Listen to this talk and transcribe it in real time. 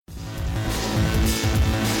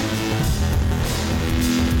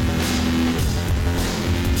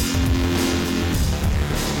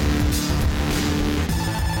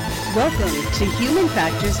Welcome to Human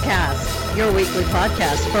Factors Cast, your weekly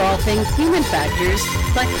podcast for all things human factors,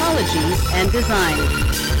 psychology, and design.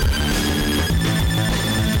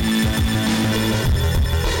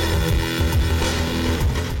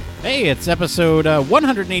 Hey, it's episode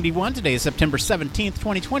 181. Today is September 17th,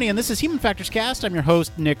 2020, and this is Human Factors Cast. I'm your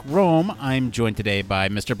host, Nick Rome. I'm joined today by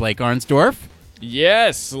Mr. Blake Arnsdorf.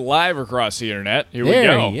 Yes, live across the internet. Here we go.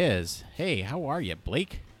 There he is. Hey, how are you,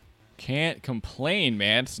 Blake? Can't complain,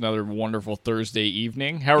 man. It's another wonderful Thursday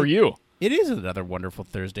evening. How are you? It is another wonderful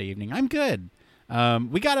Thursday evening. I'm good.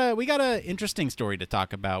 We got a interesting story to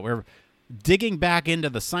talk about. We're digging back into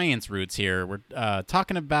the science roots here. We're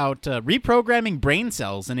talking about reprogramming brain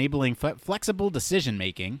cells, enabling flexible decision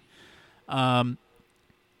making, and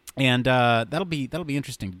that'll be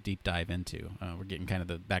interesting to deep dive into. We're getting kind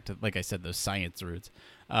of back to, like I said, those science roots.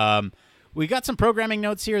 We got some programming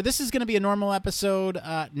notes here. This is going to be a normal episode.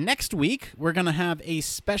 Next week, we're going to have a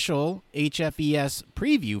special HFES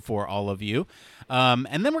preview for all of you.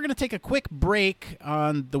 And then we're going to take a quick break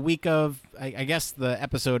on the week of, I guess the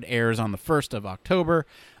episode airs on the 1st of October.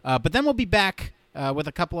 But then we'll be back with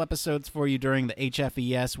a couple episodes for you during the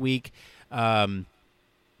HFES week. We're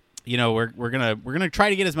gonna try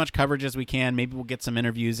to get as much coverage as we can. Maybe we'll get some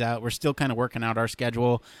interviews out. We're still kind of working out our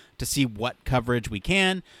schedule to see what coverage we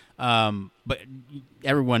can. But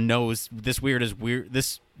everyone knows this year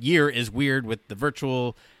is weird with the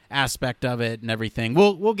virtual aspect of it and everything.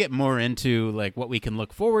 We'll get more into like what we can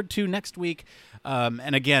look forward to next week.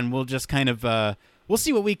 And again, we'll just kind of we'll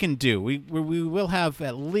see what we can do. We will have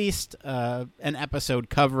at least an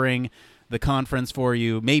episode covering the conference for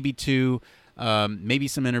you, maybe two. Maybe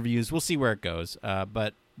some interviews. We'll see where it goes.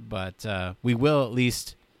 But we will at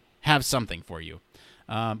least have something for you.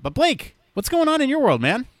 But Blake, what's going on in your world,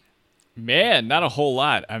 man? Man, not a whole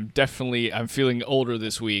lot. I'm feeling older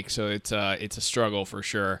this week, so it's a struggle for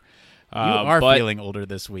sure. You are feeling older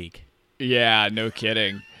this week. Yeah, no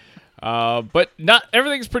kidding. But not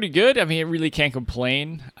everything's pretty good. I mean, I really can't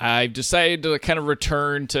complain. I've decided to kind of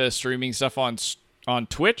return to streaming stuff on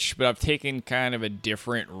Twitch, but I've taken kind of a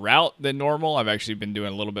different route than normal. I've actually been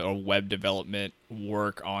doing a little bit of web development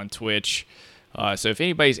work on Twitch. So if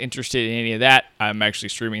anybody's interested in any of that, I'm actually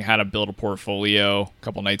streaming how to build a portfolio a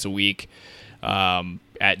couple nights a week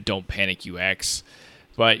at Don't Panic UX.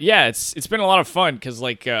 But yeah, it's been a lot of fun because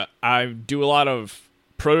I do a lot of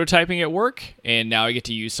prototyping at work, and now I get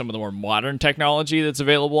to use some of the more modern technology that's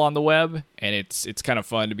available on the web, and it's kind of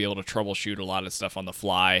fun to be able to troubleshoot a lot of stuff on the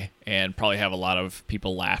fly and probably have a lot of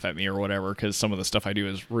people laugh at me or whatever because some of the stuff I do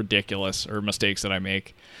is ridiculous or mistakes that I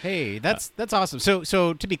make. Hey, that's awesome.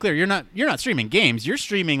 So to be clear, you're not streaming games. You're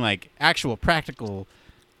streaming like actual practical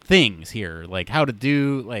things here, like how to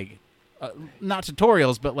do not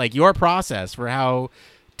tutorials, but like your process for how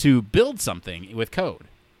to build something with code.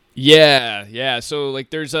 Yeah. So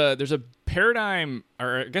there's a paradigm,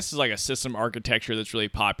 or I guess it's like a system architecture that's really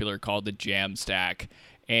popular called the Jamstack,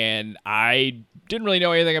 and I didn't really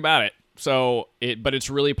know anything about it. But it's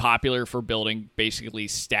really popular for building basically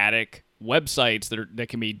static websites that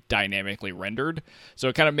can be dynamically rendered. So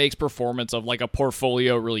it kind of makes performance of like a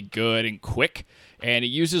portfolio really good and quick, and it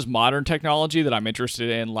uses modern technology that I'm interested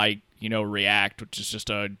in, like React, which is just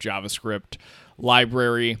a JavaScript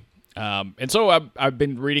library. And so I've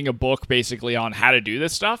been reading a book basically on how to do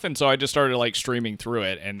this stuff, and so I just started streaming through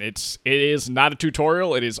it, and it is not a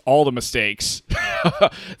tutorial. It is all the mistakes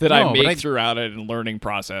that I make throughout it and learning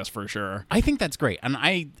process for sure. I think that's great, and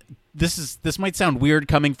this might sound weird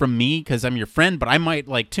coming from me because I'm your friend, but I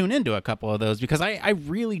might tune into a couple of those because I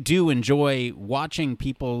really do enjoy watching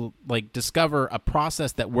people discover a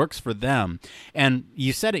process that works for them. And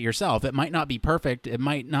you said it yourself, it might not be perfect, it's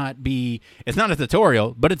not a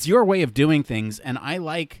tutorial, but it's your way of doing things. And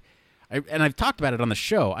and I've talked about it on the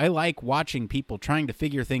show, I like watching people trying to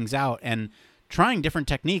figure things out and trying different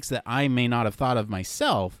techniques that I may not have thought of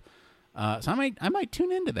myself. So I might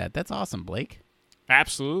tune into that. That's awesome, Blake.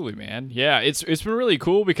 Absolutely, man. Yeah, it's been really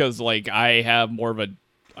cool because I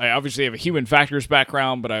obviously have a human factors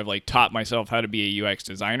background, but I've taught myself how to be a UX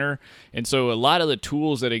designer. And so a lot of the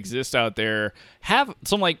tools that exist out there have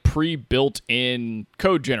some pre-built in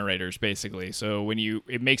code generators basically. So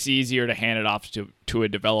it makes it easier to hand it off to a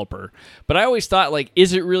developer. But I always thought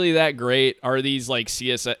is it really that great? Are these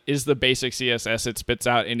CSS, is the basic CSS it spits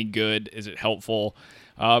out any good? Is it helpful?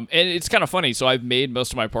 And it's kind of funny. So I've made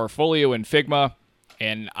most of my portfolio in Figma.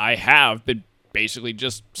 And I have been basically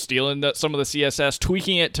just stealing some of the CSS,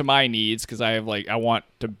 tweaking it to my needs because I want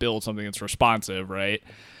to build something that's responsive, right?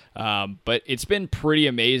 But it's been pretty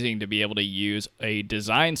amazing to be able to use a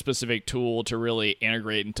design-specific tool to really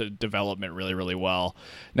integrate into development really, really well.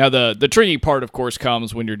 Now, the tricky part, of course,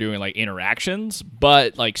 comes when you're doing like interactions,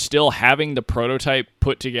 but like still having the prototype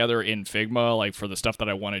put together in Figma, like for the stuff that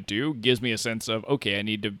I want to do, gives me a sense of, okay, I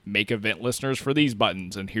need to make event listeners for these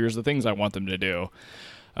buttons, and here's the things I want them to do.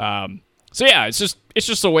 So yeah, it's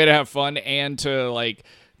just a way to have fun and to like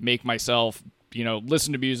make myself,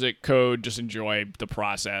 listen to music, code, just enjoy the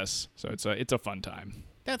process. So it's a fun time.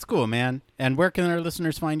 That's cool, man. And where can our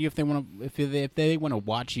listeners find you if they want to if they want to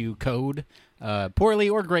watch you code, poorly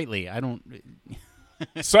or greatly? I don't.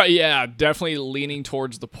 So yeah, definitely leaning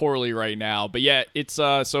towards the poorly right now. But yeah, it's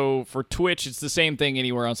so for Twitch, it's the same thing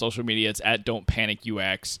anywhere on social media. It's at Don't Panic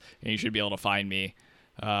UX, and you should be able to find me.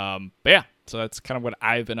 But yeah, so that's kind of what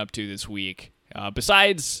I've been up to this week.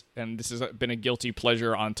 Besides, and this has been a guilty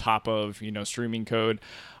pleasure on top of, streaming code,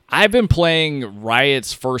 I've been playing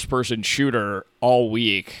Riot's first-person shooter all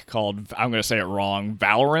week called, I'm going to say it wrong,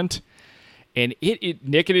 Valorant. And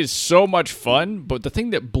Nick, it is so much fun, but the thing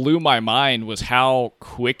that blew my mind was how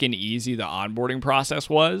quick and easy the onboarding process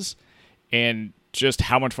was, and just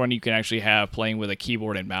how much fun you can actually have playing with a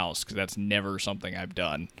keyboard and mouse, because that's never something I've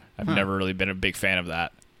done. I've never really been a big fan of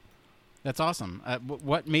that. That's awesome.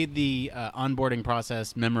 What made the onboarding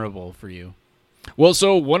process memorable for you? Well,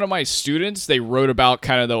 so one of my students, they wrote about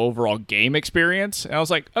kind of the overall game experience, and I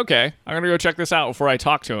was like, okay, I'm going to go check this out before I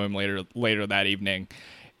talk to him later that evening.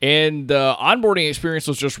 And the onboarding experience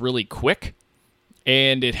was just really quick,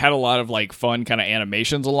 and it had a lot of like fun kind of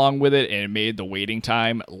animations along with it, and it made the waiting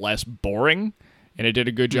time less boring. And it did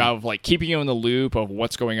a good job of like keeping you in the loop of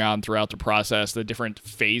what's going on throughout the process, the different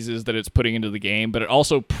phases that it's putting into the game. But it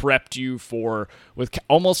also prepped you with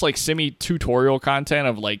almost like semi-tutorial content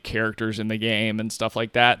of like characters in the game and stuff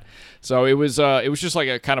like that. So it was just like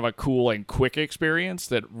a kind of a cool and quick experience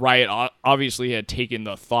that Riot obviously had taken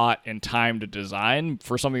the thought and time to design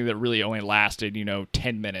for something that really only lasted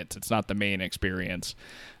 10 minutes. It's not the main experience.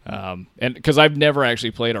 And because I've never actually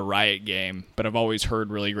played a Riot game, but I've always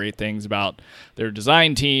heard really great things about their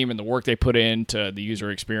design team and the work they put into the user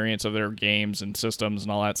experience of their games and systems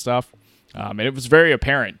and all that stuff. And it was very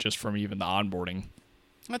apparent just from even the onboarding.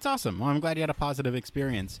 That's awesome. Well, I'm glad you had a positive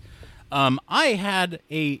experience.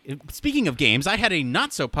 Speaking of games, I had a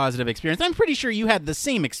not so positive experience. I'm pretty sure you had the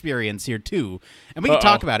same experience here too, and we can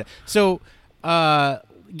talk about it. So,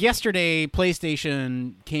 yesterday,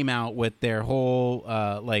 PlayStation came out with their whole,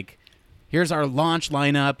 here's our launch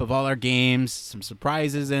lineup of all our games, some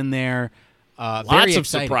surprises in there. Lots of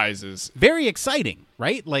surprises. Very exciting,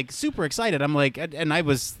 right? Like, super excited. I'm like, and I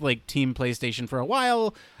was, like, Team PlayStation for a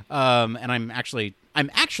while, and I'm actually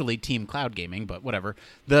Team Cloud Gaming, but whatever.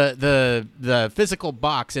 The physical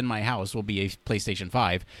box in my house will be a PlayStation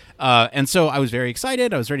 5. And so I was very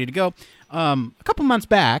excited. I was ready to go. A couple months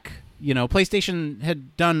back, PlayStation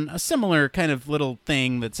had done a similar kind of little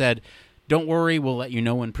thing that said, don't worry, we'll let you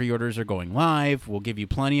know when pre-orders are going live. We'll give you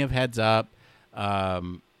plenty of heads up.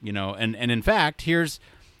 And in fact,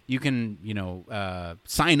 you can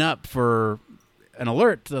sign up for an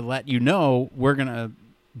alert to let you know we're going to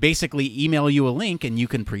basically email you a link and you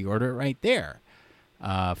can pre-order it right there.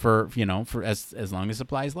 For as long as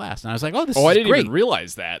supplies last. And I was like, this is great. I didn't even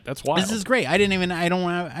realize that. That's wild. This is great. I don't even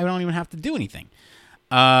have to do anything.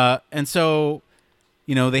 And so,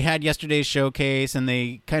 they had yesterday's showcase, and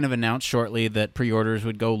they kind of announced shortly that pre-orders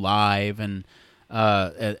would go live and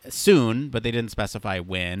soon, but they didn't specify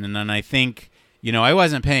when. And then I think, I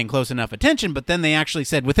wasn't paying close enough attention, but then they actually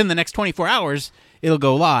said within the next 24 hours it'll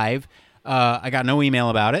go live. I got no email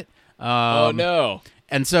about it. Oh no!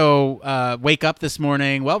 And so wake up this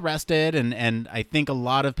morning well rested, and I think a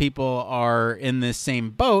lot of people are in this same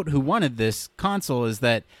boat who wanted this console. Is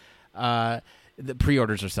that the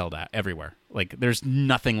pre-orders are sold out everywhere. Like, there's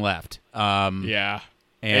nothing left. Yeah.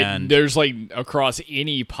 And there's, like, across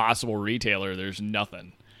any possible retailer, there's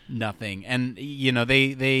nothing. Nothing. And,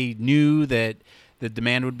 they knew that the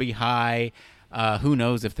demand would be high. Who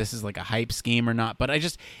knows if this is, like, a hype scheme or not. But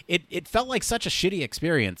it felt like such a shitty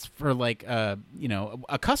experience for, like, a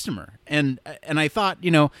customer. And I thought,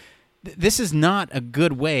 this is not a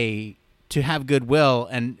good way to have goodwill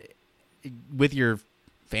and with your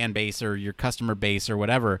fan base or your customer base or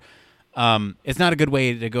whatever. It's not a good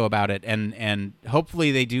way to go about it, and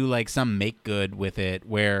hopefully they do like some make good with it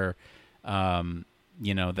where it's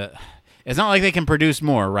not like they can produce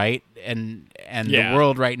more, right? And Yeah. The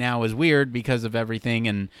world right now is weird because of everything,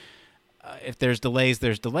 and if there's delays,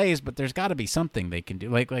 but there's got to be something they can do.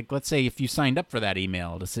 Like let's say if you signed up for that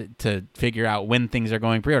email to figure out when things are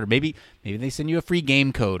going pre-order, maybe they send you a free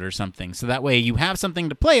game code or something, so that way you have something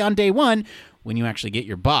to play on day one when you actually get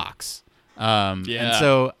your box. And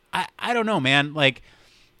so I don't know, man. Like,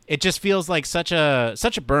 it just feels like such a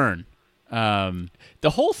burn. The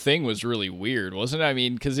whole thing was really weird, wasn't it? I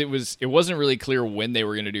mean, because it wasn't really clear when they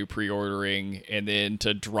were going to do pre-ordering, and then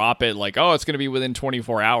to drop it like, oh, it's going to be within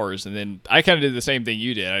 24 hours. And then I kind of did the same thing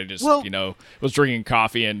you did. I just, was drinking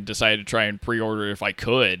coffee and decided to try and pre-order if I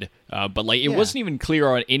could. But like, it wasn't even clear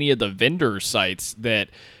on any of the vendor sites that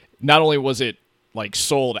not only was it like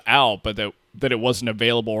sold out, but that it wasn't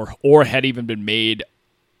available or had even been made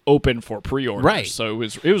open for pre-order. Right. So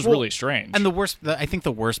it was really strange. And I think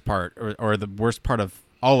the worst part, or the worst part of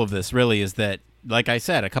all of this really, is that, like I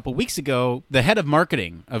said, a couple weeks ago, the head of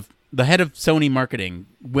Sony marketing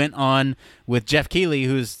went on with Jeff Keighley,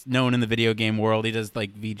 who's known in the video game world. He does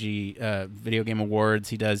like VG Video Game Awards.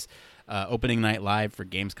 He does opening night live for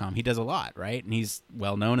Gamescom. He does a lot, right? And he's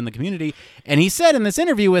well known in the community. And he said in this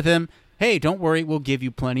interview with him, hey, don't worry, we'll give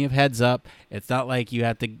you plenty of heads up. It's not like you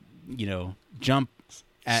have to, jump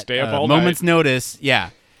at stay up all moment's night. Notice.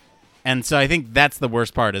 Yeah. And so I think that's the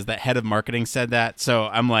worst part, is that head of marketing said that. So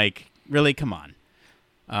I'm like, really, come on.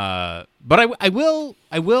 But I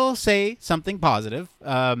will say something positive.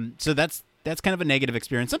 So that's kind of a negative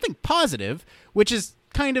experience. Something positive, which is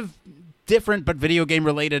kind of different but video game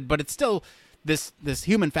related, but it's still this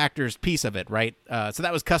human factors piece of it, right? So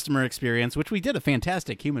that was customer experience, which we did a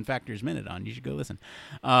fantastic human factors minute on. You should go listen.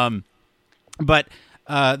 But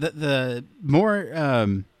the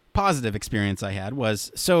more positive experience I had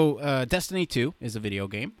was, Destiny 2 is a video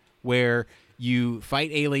game where you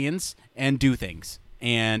fight aliens and do things.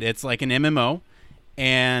 And it's like an MMO.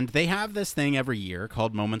 And they have this thing every year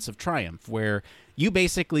called Moments of Triumph, where you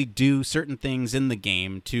basically do certain things in the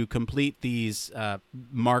game to complete these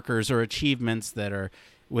markers or achievements that are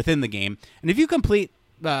within the game. And if you complete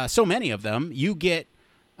so many of them, you get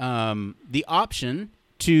the option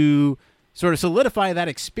to sort of solidify that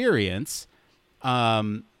experience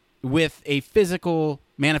with a physical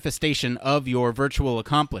manifestation of your virtual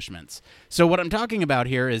accomplishments. So what I'm talking about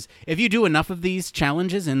here is, if you do enough of these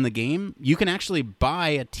challenges in the game, you can actually buy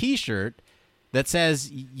a T-shirt that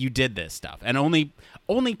says you did this stuff, and only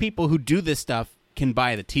people who do this stuff can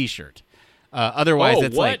buy the T-shirt. Otherwise,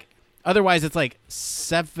 it's like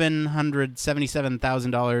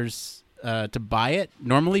 $777,000 to buy it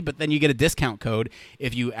normally, but then you get a discount code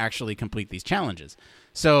if you actually complete these challenges.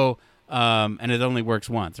 So, and it only works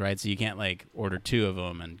once, right? So you can't like order 2 of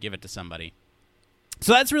them and give it to somebody.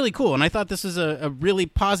 So that's really cool, and I thought this is a really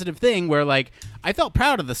positive thing where, like, I felt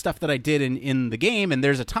proud of the stuff that I did in the game, and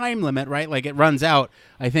there's a time limit, right? Like, it runs out,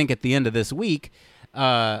 I think, at the end of this week,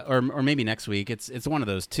 or maybe next week. It's one of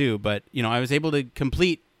those two, but, I was able to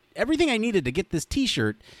complete everything I needed to get this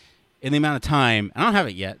T-shirt in the amount of time. I don't have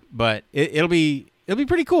it yet, but it'll be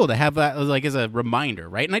pretty cool to have that like as a reminder,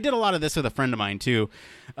 right? And I did a lot of this with a friend of mine too.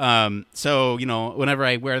 So whenever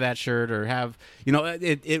I wear that shirt or have,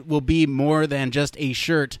 it will be more than just a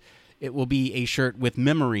shirt. It will be a shirt with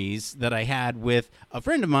memories that I had with a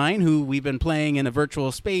friend of mine who we've been playing in a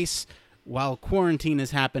virtual space while quarantine is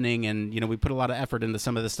happening, and we put a lot of effort into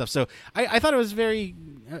some of this stuff. So I thought it was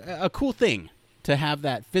a cool thing to have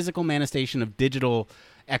that physical manifestation of digital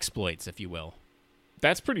exploits, if you will.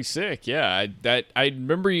 That's pretty sick. Yeah, I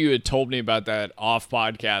remember you had told me about that off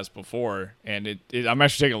podcast before, and I'm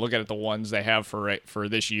actually taking a look at the ones they have for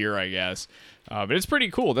this year, I guess. But it's pretty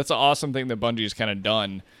cool. That's an awesome thing that Bungie's kind of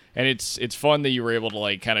done, and it's fun that you were able to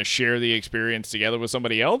like kind of share the experience together with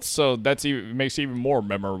somebody else. So it makes it even more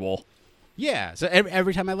memorable. Yeah. So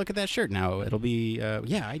every time I look at that shirt now, it'll be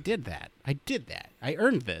I did that. I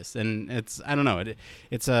earned this, and I don't know.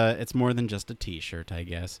 It's more than just a T-shirt, I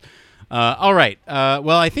guess. All right.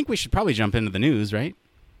 Well, I think we should probably jump into the news, right?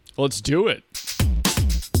 Let's do it.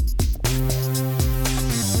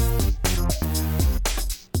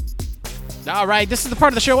 All right. This is the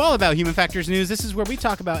part of the show all about human factors news. This is where we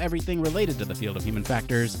talk about everything related to the field of human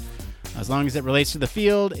factors. As long as it relates to the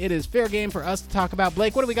field, it is fair game for us to talk about.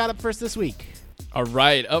 Blake, what do we got up first this week? All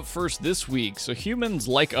right, up first this week. So humans,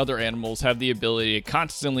 like other animals, have the ability to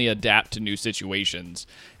constantly adapt to new situations.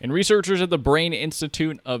 And researchers at the Brain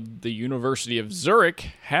Institute of the University of Zurich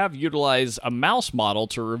have utilized a mouse model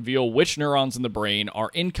to reveal which neurons in the brain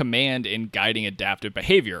are in command in guiding adaptive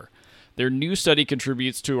behavior. Their new study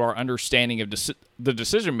contributes to our understanding of the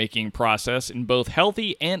decision-making process in both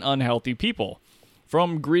healthy and unhealthy people.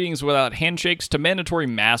 From greetings without handshakes to mandatory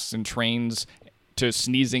masks and trains to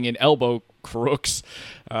sneezing and elbow crooks.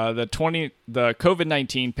 The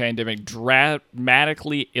COVID-19 pandemic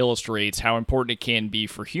dramatically illustrates how important it can be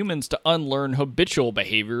for humans to unlearn habitual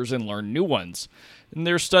behaviors and learn new ones. And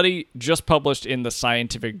their study, just published in the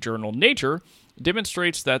scientific journal Nature,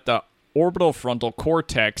 demonstrates that the orbital frontal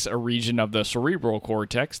cortex, a region of the cerebral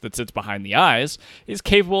cortex that sits behind the eyes, is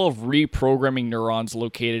capable of reprogramming neurons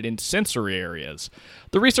located in sensory areas.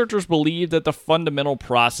 The researchers believe that the fundamental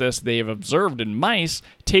process they have observed in mice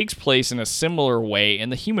takes place in a similar way in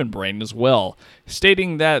the human brain as well,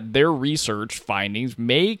 stating that their research findings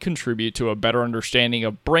may contribute to a better understanding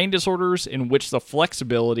of brain disorders in which the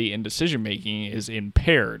flexibility in decision-making is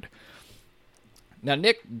impaired. Now,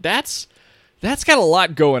 Nick, that's got a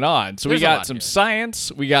lot going on. So we got some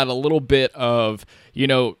science. We got a little bit of,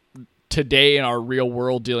 today in our real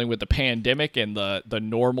world dealing with the pandemic and the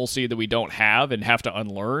normalcy that we don't have and have to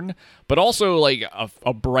unlearn, but also like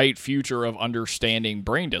a bright future of understanding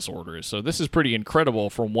brain disorders. So this is pretty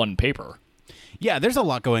incredible from one paper. Yeah, there's a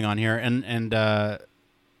lot going on here. And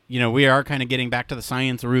we are kind of getting back to the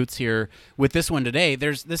science roots here with this one today.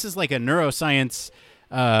 This is like a neuroscience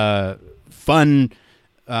fun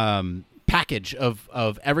package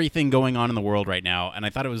of everything going on in the world right now, and I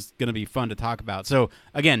thought it was going to be fun to talk about. So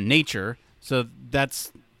again, Nature. So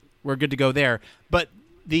we're good to go there. But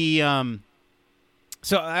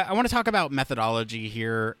so I want to talk about methodology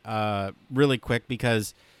here really quick,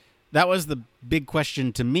 because that was the big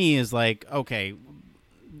question to me. Is like, okay,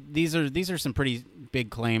 these are some pretty big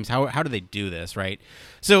claims. How do they do this, right?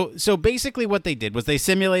 So basically, what they did was they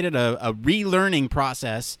simulated a relearning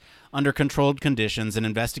process under controlled conditions and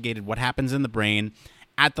investigated what happens in the brain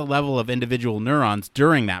at the level of individual neurons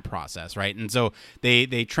during that process, right? And so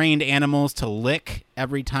they trained animals to lick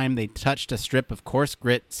every time they touched a strip of coarse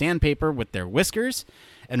grit sandpaper with their whiskers,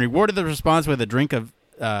 and rewarded the response with a drink of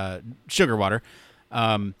sugar water.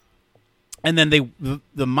 And then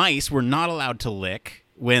the mice were not allowed to lick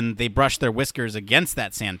when they brushed their whiskers against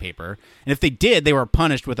that sandpaper. And if they did, they were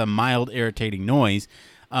punished with a mild irritating noise.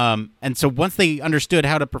 And so once they understood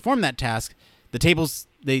how to perform that task, the tables,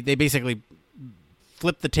 they basically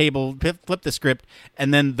flipped the script,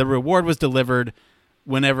 and then the reward was delivered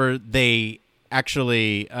whenever they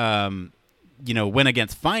actually, went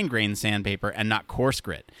against fine-grained sandpaper and not coarse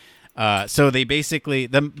grit. So they basically,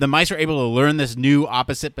 the mice are able to learn this new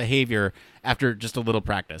opposite behavior after just a little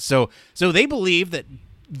practice. So they believe that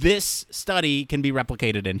this study can be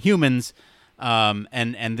replicated in humans.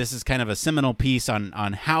 And this is kind of a seminal piece on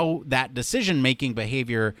how that decision-making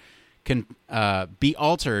behavior can be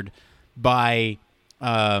altered by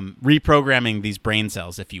reprogramming these brain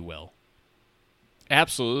cells, if you will.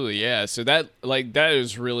 Absolutely, yeah. So that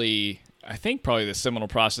is really, I think, probably the seminal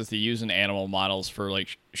process they use in animal models for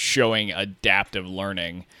showing adaptive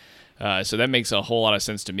learning. So that makes a whole lot of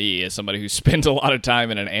sense to me as somebody who spends a lot of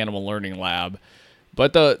time in an animal learning lab.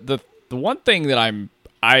 But the one thing that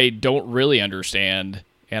I don't really understand,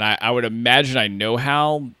 and I would imagine I know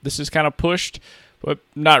how this is kind of pushed, but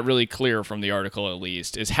not really clear from the article at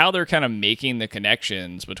least, is how they're kind of making the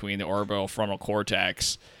connections between the orbital frontal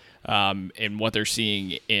cortex and what they're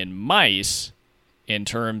seeing in mice in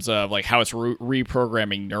terms of how it's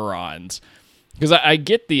reprogramming neurons. Because I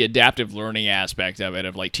get the adaptive learning aspect of it,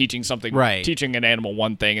 of teaching something, right, teaching an animal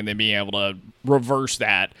one thing and then being able to reverse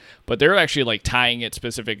that. But they're actually tying it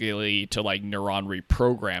specifically to neuron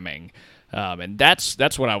reprogramming, and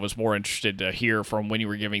that's what I was more interested to hear from when you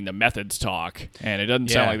were giving the methods talk. And it doesn't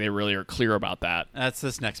sound like they really are clear about that. That's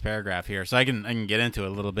this next paragraph here, so I can get into it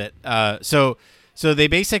a little bit. So they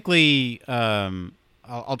basically,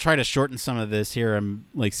 I'll try to shorten some of this here. I'm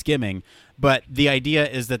skimming. But the idea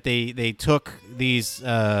is that they took these.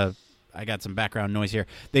 I got some background noise here.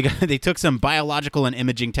 They took some biological and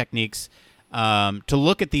imaging techniques to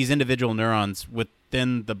look at these individual neurons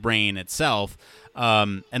within the brain itself,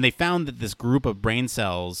 and they found that this group of brain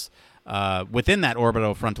cells within that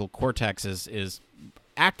orbital frontal cortex is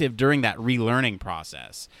active during that relearning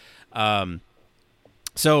process.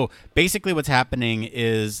 So basically, what's happening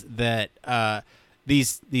is that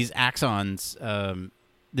these axons.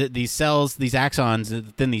 These cells, these axons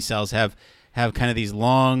within these cells have kind of these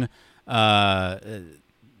long,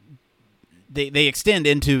 they extend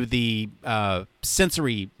into the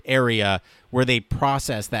sensory area where they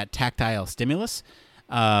process that tactile stimulus.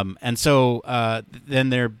 And so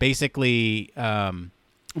then they're basically,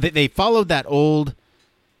 they followed that old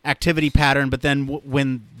activity pattern, but then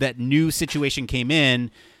when that new situation came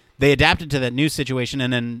in, they adapted to that new situation,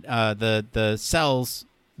 and then the cells,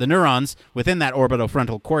 the neurons within that orbital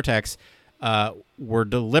frontal cortex were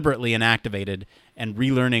deliberately inactivated, and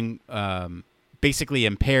relearning basically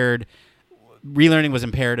impaired. relearning was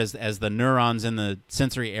impaired as the neurons in the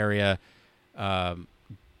sensory area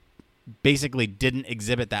basically didn't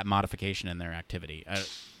exhibit that modification in their activity.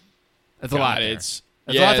 That's a lot. It's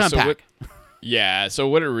a lot to unpack. So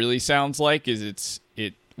what it really sounds like is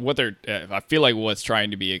what they're. I feel like what's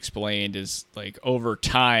trying to be explained is like over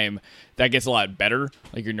time that gets a lot better.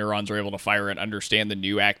 Like your neurons are able to fire and understand the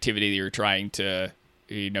new activity that you're trying to,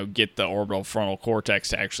 get the orbital frontal cortex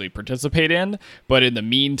to actually participate in. But in the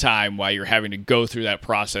meantime, while you're having to go through that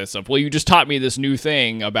process of, well, you just taught me this new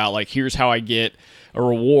thing about like, here's how I get a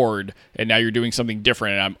reward, and now you're doing something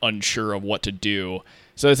different and I'm unsure of what to do.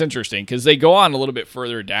 So it's interesting because they go on a little bit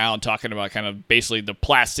further down talking about kind of basically the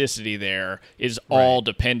plasticity there is all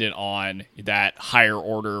dependent on that higher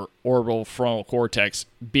order orbital frontal cortex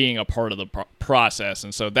being a part of the process.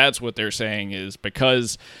 And so that's what they're saying is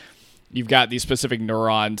because you've got these specific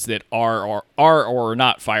neurons that are or are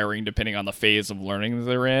not firing depending on the phase of learning that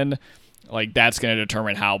they're in. Like that's going to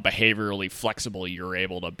determine how behaviorally flexible you're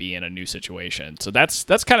able to be in a new situation. So that's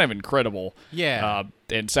kind of incredible. Yeah.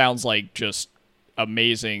 It sounds like just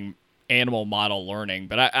amazing animal model learning.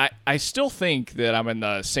 But I still think that I'm in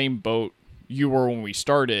the same boat you were when we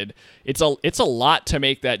started. It's a lot to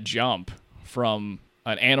make that jump from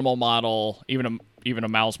an animal model, even a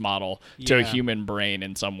mouse model, to a human brain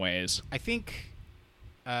in some ways. I think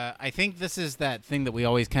this is that thing that we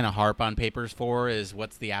always kind of harp on papers for is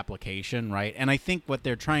what's the application, right? And I think what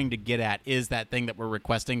they're trying to get at is that thing that we're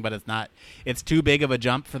requesting, but it's too big of a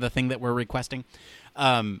jump for the thing that we're requesting.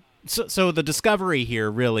 So the discovery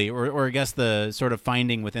here really, or I guess the sort of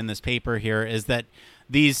finding within this paper here is that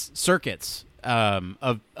these circuits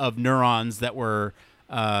of neurons that were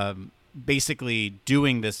basically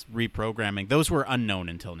doing this reprogramming, those were unknown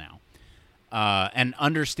until now. And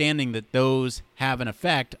understanding that those have an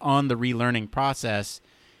effect on the relearning process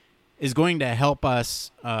is going to help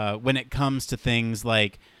us when it comes to things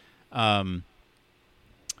like, being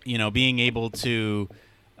able to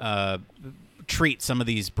treat some of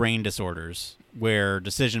these brain disorders where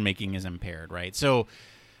decision-making is impaired, right? So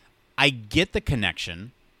I get the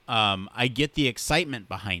connection. I get the excitement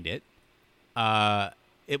behind it.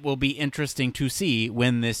 It will be interesting to see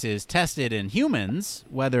when this is tested in humans,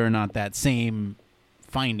 whether or not that same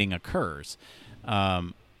finding occurs.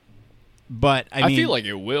 But I feel like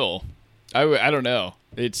it will. I don't know.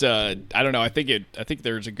 It's I don't know. I think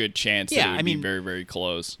there's a good chance that it would be very, very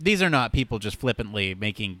close. These are not people just flippantly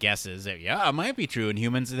making guesses that, it might be true in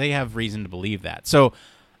humans. They have reason to believe that. So,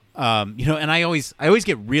 and I always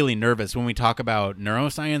get really nervous when we talk about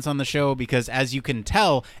neuroscience on the show because as you can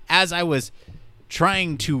tell, as I was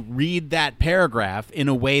trying to read that paragraph in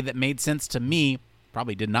a way that made sense to me,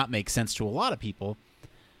 probably did not make sense to a lot of people,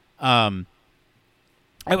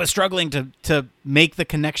 I was struggling to make the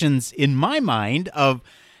connections in my mind of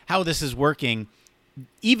how this is working,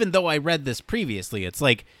 even though I read this previously. It's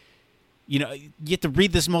like, you get to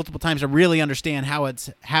read this multiple times to really understand how it's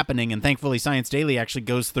happening, and thankfully Science Daily actually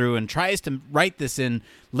goes through and tries to write this in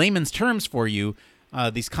layman's terms for you,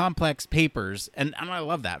 these complex papers, and I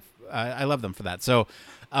love that. I love them for that. So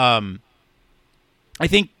I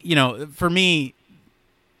think, for me,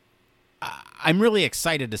 I'm really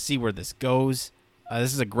excited to see where this goes.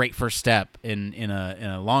 This is a great first step in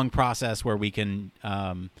a long process where we can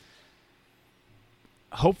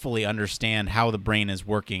hopefully understand how the brain is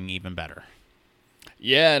working even better.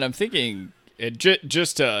 Yeah, and I'm thinking,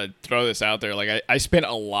 just to throw this out there, like I spent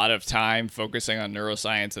a lot of time focusing on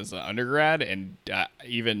neuroscience as an undergrad, and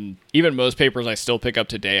even most papers I still pick up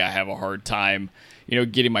today, I have a hard time,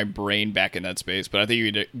 getting my brain back in that space. But I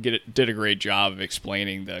think you did a great job of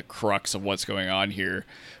explaining the crux of what's going on here.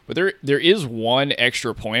 But there is one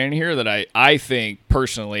extra point in here that I think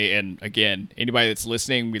personally, and again, anybody that's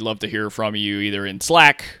listening, we'd love to hear from you either in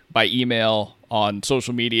Slack, by email, on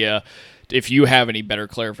social media, if you have any better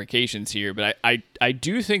clarifications here. But I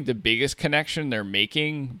do think the biggest connection they're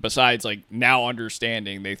making, besides like now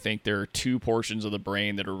understanding they think there are two portions of the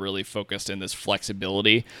brain that are really focused in this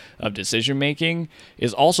flexibility of decision making,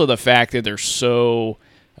 is also the fact that they're so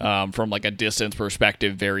from like a distance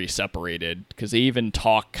perspective very separated, because they even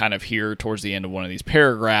talk kind of here towards the end of one of these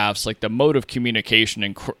paragraphs, like the mode of communication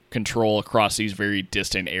and control across these very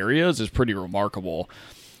distant areas is pretty remarkable.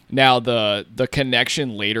 Now, the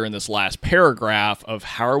connection later in this last paragraph of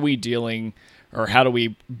how are we dealing, or how do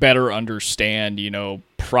we better understand,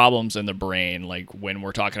 problems in the brain, like when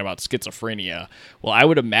we're talking about schizophrenia. Well, I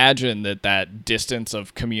would imagine that distance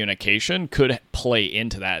of communication could play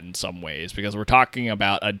into that in some ways, because we're talking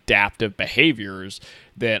about adaptive behaviors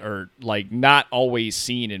that are like not always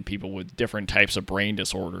seen in people with different types of brain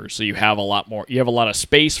disorders. So you have a lot of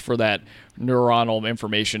space for that neuronal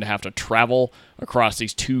information to have to travel across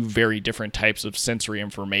these two very different types of sensory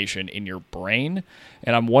information in your brain.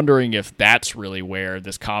 And I'm wondering if that's really where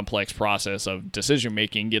this complex process of decision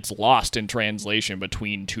making gets lost in translation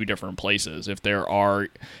between two different places. If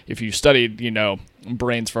you studied,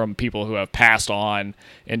 brains from people who have passed on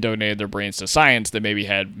and donated their brains to science that maybe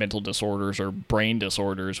had mental disorders or brain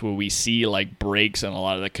disorders, will we see like breaks in a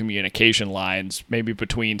lot of the communication lines, maybe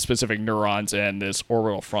between specific neurons and this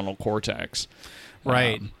orbital frontal cortex?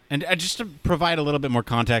 Right. And just to provide a little bit more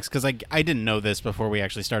context, because I didn't know this before we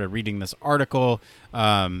actually started reading this article.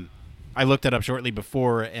 I looked it up shortly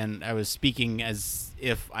before, and I was speaking as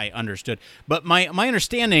if I understood. But my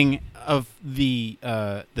understanding of the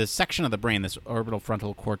section of the brain, this orbital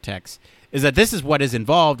frontal cortex, is that this is what is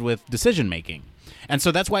involved with decision making. And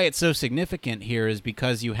so that's why it's so significant here, is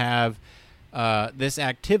because you have this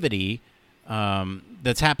activity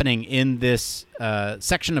that's happening in this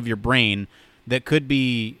section of your brain that could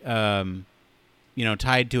be,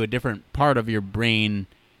 tied to a different part of your brain.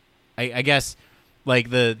 I guess,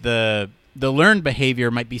 like the learned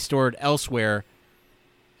behavior might be stored elsewhere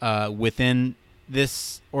within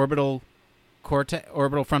this orbital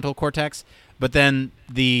frontal cortex, but then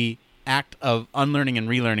the act of unlearning and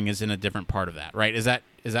relearning is in a different part of that. Right? Is that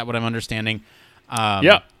what I'm understanding?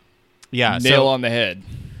 Yeah. Nail on the head.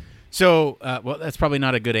 So, well, that's probably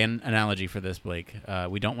not a good analogy for this, Blake.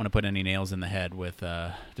 We don't want to put any nails in the head with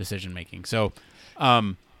decision making. So,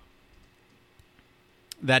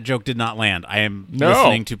 that joke did not land. I am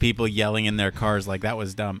listening to people yelling in their cars like that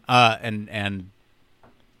was dumb. And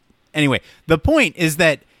anyway, the point is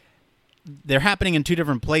that they're happening in two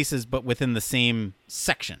different places, but within the same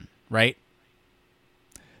section, right?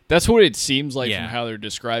 That's what it seems like from how they're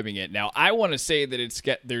describing it. Now, I want to say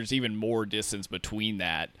that there's even more distance between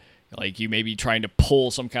that. Like you may be trying to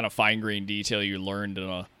pull some kind of fine-grained detail you learned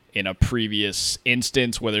in a previous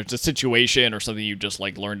instance, whether it's a situation or something you just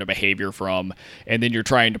like learned a behavior from, and then you're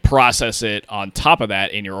trying to process it on top of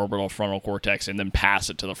that in your orbital frontal cortex and then pass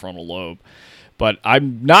it to the frontal lobe. But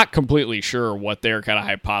I'm not completely sure what their kind of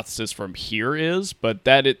hypothesis from here is, but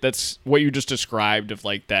that's what you just described of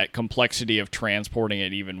like that complexity of transporting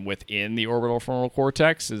it even within the orbital frontal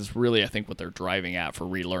cortex is really, I think, what they're driving at for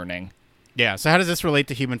relearning. Yeah. So how does this relate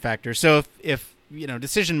to human factors? So if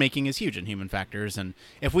decision making is huge in human factors, and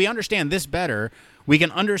if we understand this better, we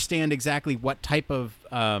can understand exactly what type of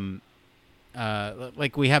like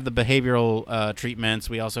we have the behavioral treatments.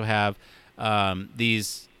 We also have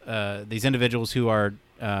these individuals who are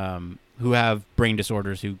who have brain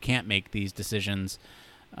disorders who can't make these decisions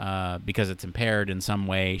because it's impaired in some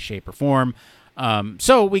way, shape, or form.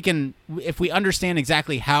 So we can, if we understand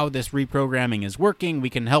exactly how this reprogramming is working, we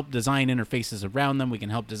can help design interfaces around them. We can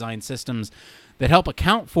help design systems that help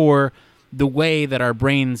account for the way that our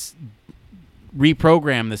brains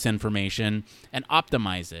reprogram this information and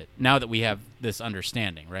optimize it now that we have this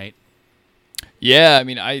understanding, right? Yeah, I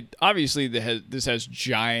mean, obviously this has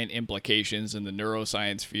giant implications in the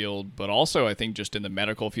neuroscience field, but also I think just in the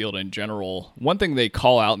medical field in general. One thing they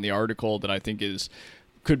call out in the article that I think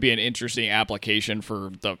could be an interesting application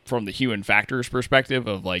from the human factors perspective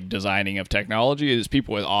of like designing of technology is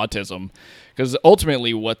people with autism, because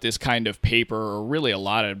ultimately what this kind of paper, or really a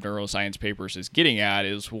lot of neuroscience papers, is getting at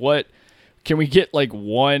is what can we get like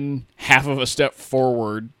one half of a step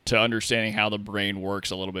forward to understanding how the brain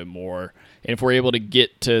works a little bit more. And if we're able to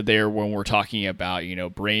get to there when we're talking about,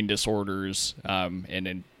 brain disorders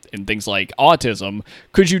and things like autism,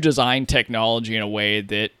 could you design technology in a way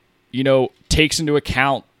that takes into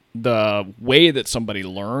account the way that somebody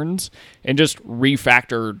learns and just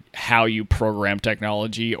refactor how you program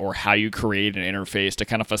technology or how you create an interface to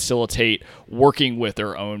kind of facilitate working with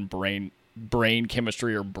their own brain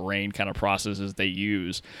chemistry or brain kind of processes they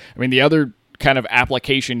use. I mean, the other kind of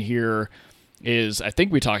application here is, I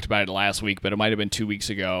think we talked about it last week, but it might have been 2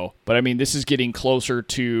 weeks ago. But I mean, this is getting closer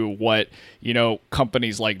to what,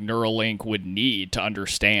 companies like Neuralink would need to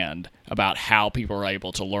understand about how people are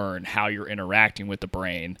able to learn, how you're interacting with the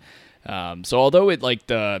brain. So although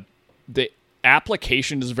the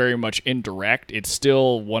application is very much indirect, it's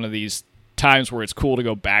still one of these times where it's cool to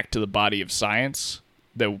go back to the body of science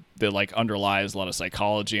that like underlies a lot of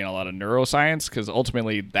psychology and a lot of neuroscience, because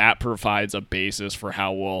ultimately that provides a basis for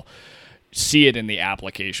how we'll see it in the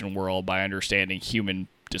application world by understanding human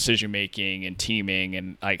decision making and teaming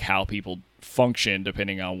and like how people function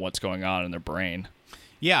depending on what's going on in their brain.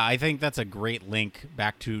 Yeah, I think that's a great link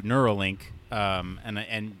back to Neuralink.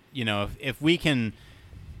 And if we can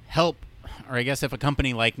help, or I guess if a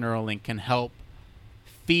company like Neuralink can help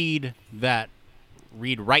feed that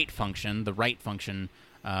read-write function, the write function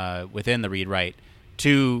within the read-write,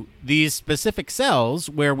 to these specific cells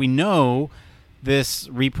where we know this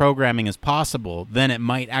reprogramming is possible, then it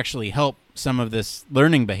might actually help some of this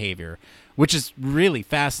learning behavior, which is really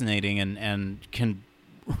fascinating and can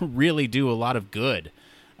really do a lot of good.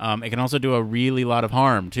 It can also do a really lot of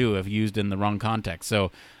harm, too, if used in the wrong context.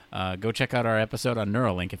 So go check out our episode on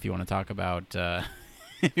Neuralink if you want to talk about,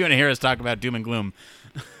 if you want to hear us talk about doom and gloom.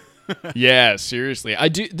 Yeah, seriously. I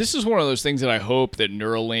do. This is one of those things that I hope that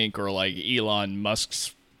Neuralink or like Elon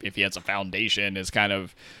Musk's, if he has a foundation, is kind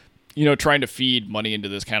of, trying to feed money into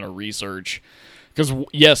this kind of research. Because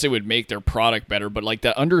yes, it would make their product better, but like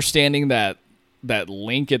that understanding that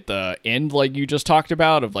link at the end, like you just talked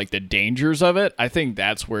about, of like the dangers of it, I think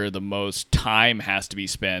that's where the most time has to be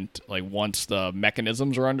spent. Like once the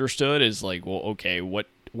mechanisms are understood, is like, well, okay, what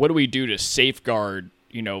do we do to safeguard,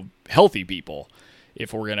 healthy people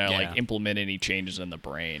if we're gonna like implement any changes in the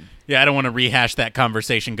brain? Yeah, I don't want to rehash that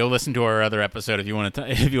conversation. Go listen to our other episode if you want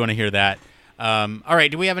to hear that. All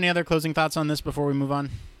right, do we have any other closing thoughts on this before we move on?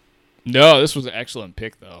 No, this was an excellent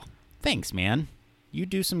pick, though. Thanks, man. You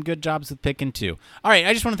do some good jobs with picking, too. All right,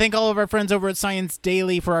 I just want to thank all of our friends over at Science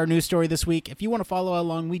Daily for our news story this week. If you want to follow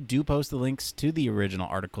along, we do post the links to the original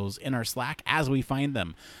articles in our Slack as we find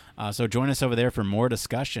them. So join us over there for more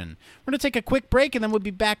discussion. We're going to take a quick break, and then we'll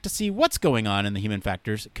be back to see what's going on in the Human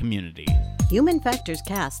Factors community. Human Factors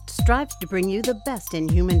Cast strives to bring you the best in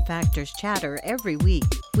human factors chatter every week.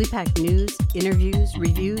 We pack news, interviews,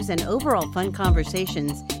 reviews, and overall fun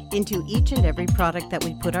conversations into each and every product that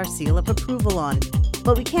we put our seal of approval on.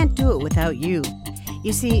 But we can't do it without you.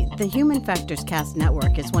 You see, the Human Factors Cast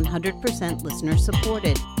network is 100% listener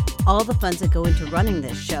supported. All the funds that go into running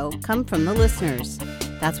this show come from the listeners.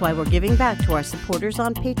 That's why we're giving back to our supporters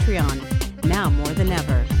on Patreon, now more than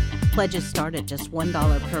ever. Pledges start at just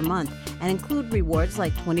 $1 per month and include rewards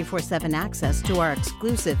like 24/7 access to our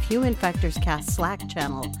exclusive Human Factors Cast Slack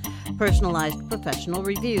channel, personalized professional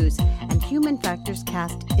reviews, and Human Factors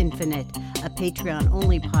Cast Infinite, a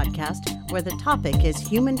Patreon-only podcast where the topic is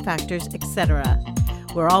human factors, etc.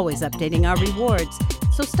 We're always updating our rewards,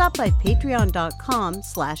 so stop by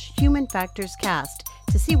patreon.com/humanfactorscast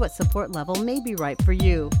to see what support level may be right for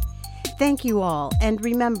you. Thank you all, and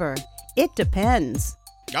remember, it depends.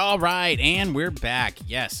 All right, and we're back.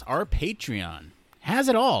 Yes, our Patreon has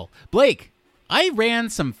it all. Blake, I ran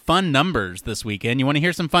some fun numbers this weekend. You want to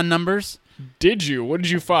hear some fun numbers? Did you? What did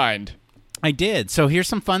you find? I did. So here's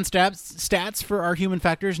some fun stats for our Human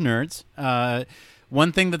Factors nerds.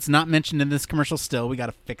 One thing that's not mentioned in this commercial still, we got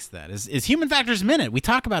to fix that, is Human Factors Minute. We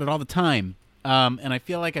talk about it all the time, and I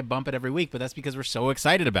feel like I bump it every week, but that's because we're so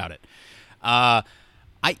excited about it. I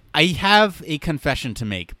have a confession to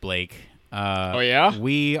make, Blake. Oh, yeah?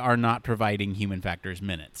 We are not providing Human Factors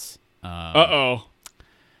minutes. Uh-oh.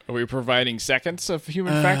 Are we providing seconds of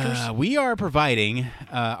human factors? We are providing...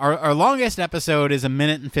 our longest episode is 1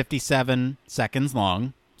 minute and 57 seconds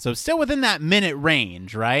long, so still within that minute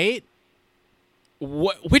range, right?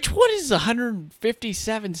 Which one is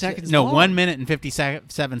 157 seconds long? No, 1 minute and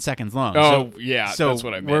 57 seconds long. Oh, yeah, so that's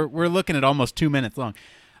what I meant. We're looking at almost 2 minutes long.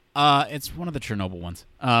 It's one of the Chernobyl ones.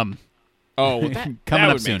 Oh,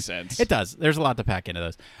 that would make sense. It does. There's a lot to pack into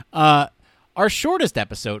those. Our shortest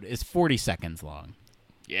episode is 40 seconds long.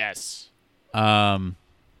 Yes. Our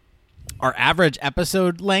average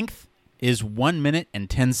episode length is 1 minute and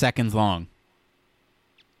 10 seconds long.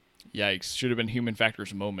 Yikes. Should have been Human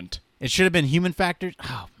Factors Moment. It should have been Human Factors.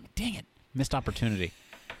 Oh, dang it. Missed opportunity.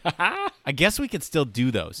 I guess we could still do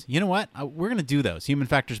those. You know what? We're going to do those. Human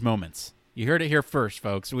Factors Moments. You heard it here first,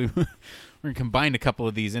 folks. We're going to combine a couple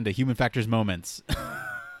of these into Human Factors Moments.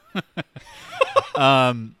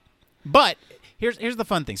 But here's the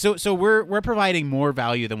fun thing. So we're providing more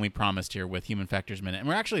value than we promised here with Human Factors Minute, and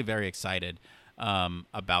we're actually very excited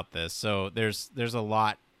about this. So there's a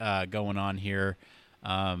lot going on here,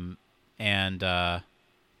 and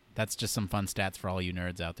that's just some fun stats for all you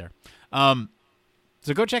nerds out there. So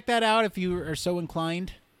go check that out if you are so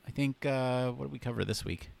inclined. I think what did we cover this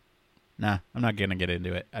week? Nah, I'm not gonna get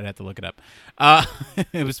into it. I'd have to look it up.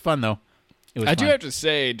 It was fun though. I do have to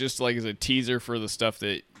say, just like as a teaser for the stuff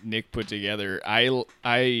that Nick put together,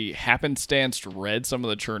 I happenstance read some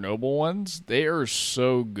of the Chernobyl ones. They are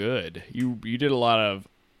so good. You did a lot of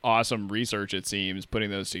awesome research, it seems,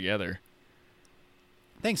 putting those together.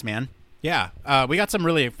 Thanks, man. Yeah, we got some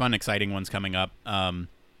really fun, exciting ones coming up.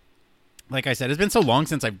 Like I said, it's been so long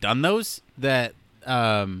since I've done those that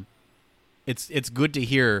it's good to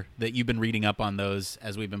hear that you've been reading up on those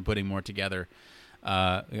as we've been putting more together.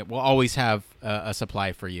 We'll always have a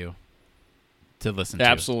supply for you to listen to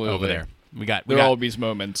Absolutely. over there. There will always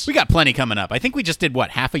moments. We got plenty coming up. I think we just did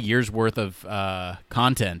half a year's worth of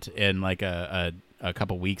content in like a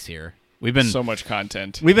couple weeks here. We've been so much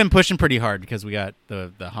content. We've been pushing pretty hard because we got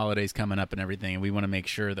the holidays coming up and everything, and we want to make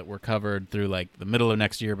sure that we're covered through like the middle of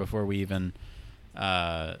next year before we even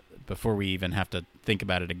have to think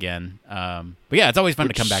about it again. But yeah, it's always fun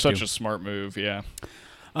to come back to. Such a smart move, yeah.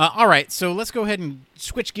 All right, so let's go ahead and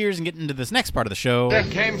switch gears and get into this next part of the show. It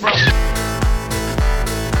came from.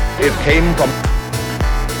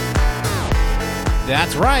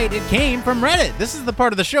 That's right, it came from Reddit. This is the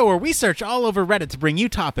part of the show where we search all over Reddit to bring you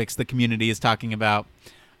topics the community is talking about.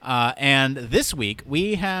 And this week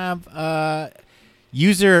we have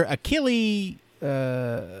user Achille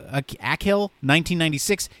Akhil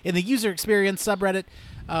 1996 in the user experience subreddit.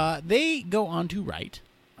 They go on to write,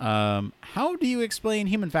 how do you explain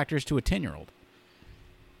human factors to a 10-year-old?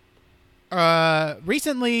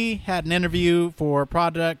 Recently had an interview for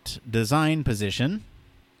product design position.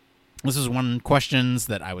 This is one of the questions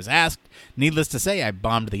that I was asked. Needless to say, I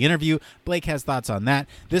bombed the interview. Blake has thoughts on that.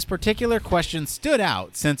 This particular question stood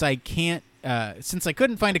out since I couldn't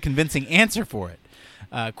find a convincing answer for it.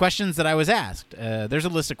 Questions that I was asked. There's a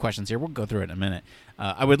list of questions here. We'll go through it in a minute.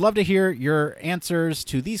 I would love to hear your answers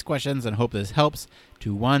to these questions and hope this helps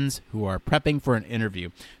to ones who are prepping for an interview.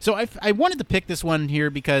 So I wanted to pick this one here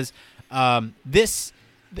because the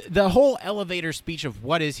whole elevator speech of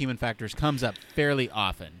what is human factors comes up fairly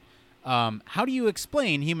often. How do you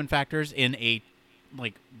explain human factors in a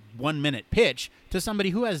 1-minute pitch to somebody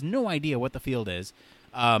who has no idea what the field is?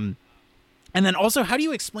 And then also, how do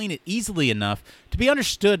you explain it easily enough to be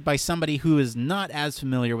understood by somebody who is not as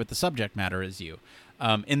familiar with the subject matter as you?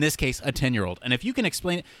 In this case, a 10-year-old. And if you can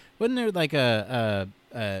explain it, wasn't there like a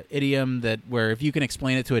idiom where if you can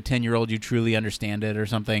explain it to a 10-year-old, you truly understand it or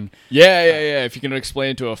something? Yeah. If you can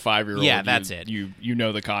explain it to a 5-year-old, yeah, that's it. You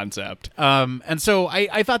know the concept. And so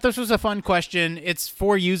I thought this was a fun question. It's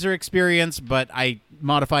for user experience, but I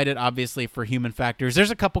modified it obviously for human factors.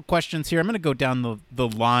 There's a couple questions here. I'm going to go down the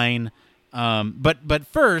line. But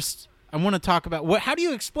first, I want to talk about how do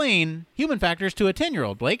you explain human factors to a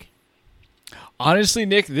 10-year-old, Blake? Honestly,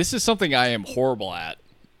 Nick, this is something I am horrible at.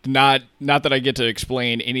 Not that I get to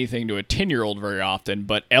explain anything to a 10-year-old very often,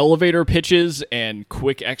 but elevator pitches and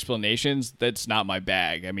quick explanations, that's not my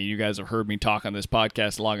bag. I mean, you guys have heard me talk on this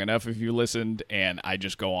podcast long enough if you listened, and I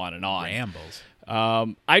just go on and on. Rambles.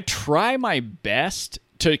 I try my best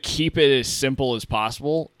to keep it as simple as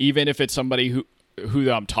possible, even if it's somebody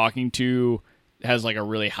who I'm talking to has like a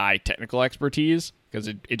really high technical expertise, because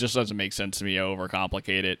it just doesn't make sense to me to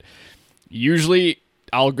overcomplicate it. Usually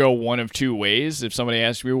I'll go one of two ways. If somebody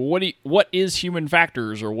asks me, what is human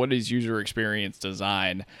factors or what is user experience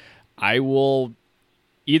design, I will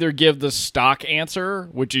either give the stock answer,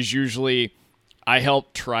 which is usually I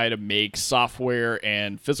help try to make software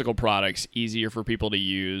and physical products easier for people to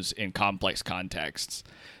use in complex contexts.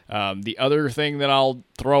 The other thing that I'll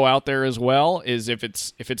throw out there as well is if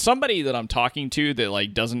it's somebody that I'm talking to that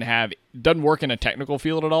doesn't work in a technical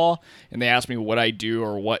field at all, and they ask me what I do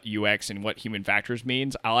or what UX and what human factors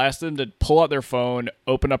means, I'll ask them to pull out their phone,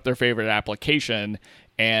 open up their favorite application,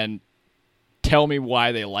 and tell me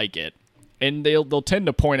why they like it. And they'll tend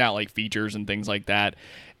to point out like features and things like that.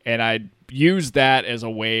 And I use that as a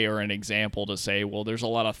way or an example to say, well, there's a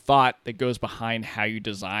lot of thought that goes behind how you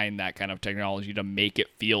design that kind of technology to make it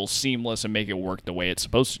feel seamless and make it work the way it's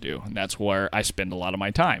supposed to do. And that's where I spend a lot of my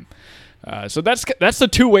time. So that's the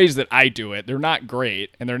two ways that I do it. They're not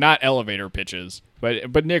great, and they're not elevator pitches.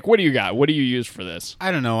 But Nick, what do you got? What do you use for this?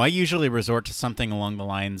 I don't know. I usually resort to something along the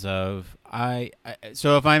lines of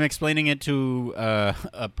so if I'm explaining it to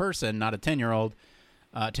a person, not a 10-year-old,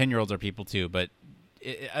 10-year-olds are people too, but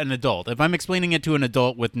an adult. If I'm explaining it to an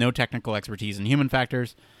adult with no technical expertise in human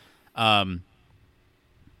factors, I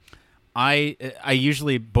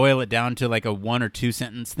usually boil it down to like a 1 or 2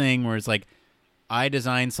 sentence thing where it's like, I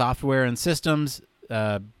design software and systems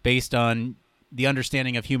based on the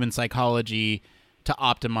understanding of human psychology to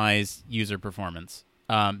optimize user performance.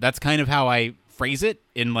 That's kind of how I phrase it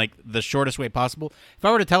in like the shortest way possible. If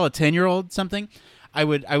I were to tell a 10-year-old something, I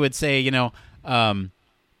would say,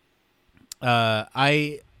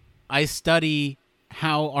 I study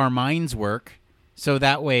how our minds work, so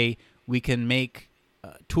that way we can make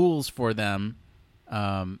tools for them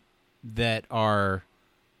that are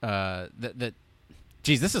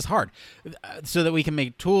Geez, this is hard. So that we can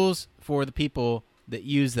make tools for the people that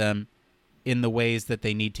use them in the ways that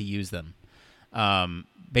they need to use them.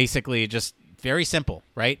 Basically, just very simple,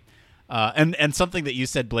 right? And something that you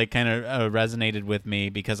said, Blake, kind of resonated with me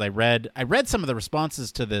because I read some of the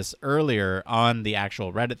responses to this earlier on the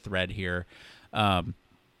actual Reddit thread here.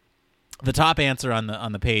 The top answer on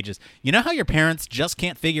the page is, you know how your parents just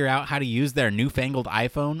can't figure out how to use their newfangled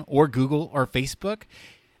iPhone or Google or Facebook?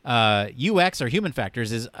 UX or human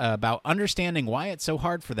factors is about understanding why it's so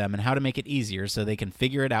hard for them and how to make it easier so they can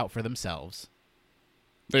figure it out for themselves.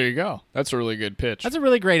 There you go. That's a really good pitch. That's a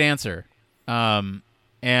really great answer.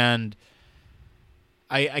 And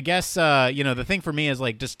I guess, the thing for me is,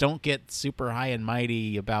 like, just don't get super high and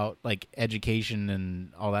mighty about, like, education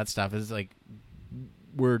and all that stuff. Is like,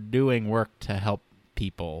 we're doing work to help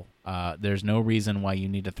people. There's no reason why you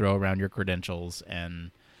need to throw around your credentials,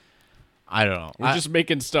 and I don't know. We're just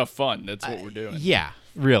making stuff fun. That's what we're doing. Yeah,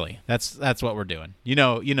 really. That's what we're doing. You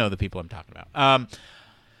know the people I'm talking about.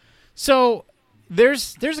 So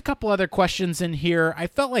there's a couple other questions in here. I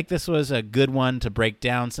felt like this was a good one to break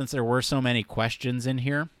down since there were so many questions in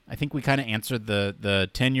here. I think we kind of answered the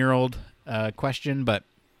 10-year-old question, but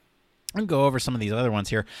I'll go over some of these other ones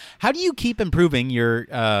here. How do you keep improving your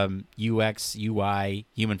UX, UI,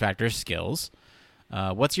 human factors skills?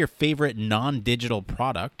 What's your favorite non-digital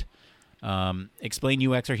product? Explain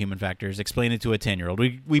UX or human factors. Explain it to a 10-year-old.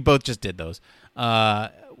 We both just did those.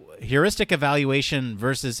 Heuristic evaluation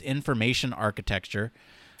versus information architecture.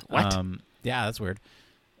 What? Yeah, that's weird.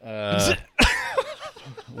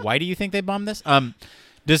 Why do you think they bombed this?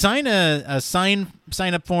 Design a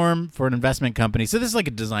sign-up form for an investment company. So this is like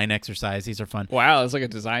a design exercise. These are fun. Wow, it's like a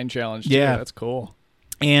design challenge too. Yeah. That's cool.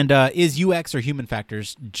 And is UX or human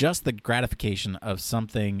factors just the gratification of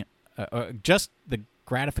something, just the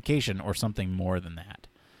gratification or something more than that?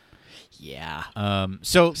 Yeah.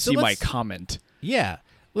 So See my comment. Yeah.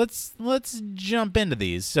 Let's jump into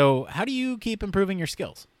these. So how do you keep improving your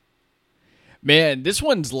skills? Man, this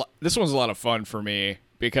one's a lot of fun for me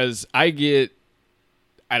because I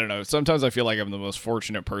don't know, sometimes I feel like I'm the most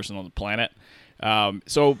fortunate person on the planet.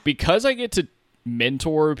 So because I get to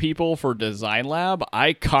mentor people for Design Lab,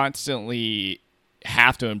 I constantly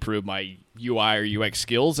have to improve my UI or UX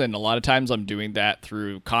skills, and a lot of times I'm doing that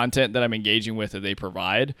through content that I'm engaging with that they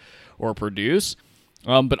provide or produce.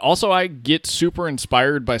 But also I get super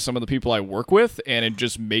inspired by some of the people I work with, and it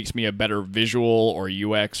just makes me a better visual or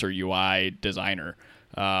UX or UI designer.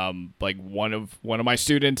 Like one of my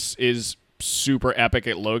students is super epic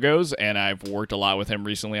at logos, and I've worked a lot with him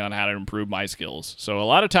recently on how to improve my skills. So a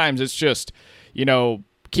lot of times it's just,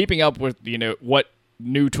 keeping up with, what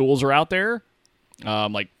new tools are out there,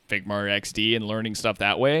 like Figma or XD, and learning stuff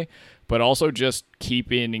that way, but also just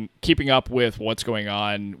keeping up with what's going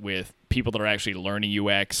on with people that are actually learning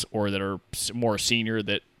UX or that are more senior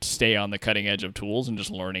that stay on the cutting edge of tools, and just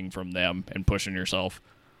learning from them and pushing yourself.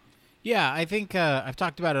 Yeah, I think I've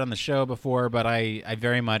talked about it on the show before, but I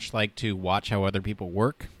very much like to watch how other people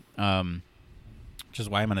work, which is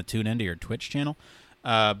why I'm going to tune into your Twitch channel.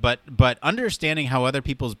 But understanding how other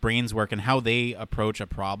people's brains work and how they approach a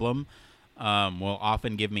problem will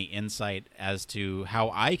often give me insight as to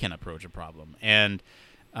how I can approach a problem. And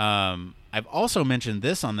I've also mentioned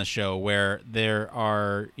this on the show where there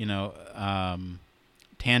are,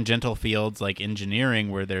 tangential fields like engineering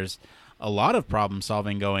where there's a lot of problem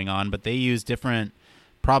solving going on, but they use different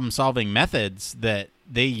problem solving methods that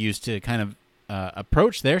they use to kind of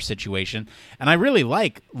approach their situation. And I really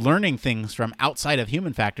like learning things from outside of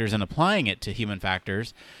human factors and applying it to human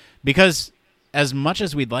factors, because as much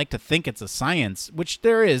as we'd like to think it's a science, which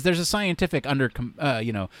there's a scientific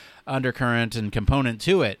undercurrent and component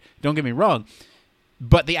to it. Don't get me wrong.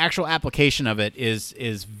 But the actual application of it is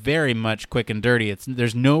very much quick and dirty.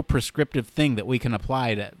 There's no prescriptive thing that we can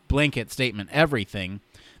apply to blanket statement everything.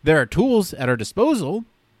 There are tools at our disposal,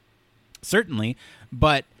 certainly,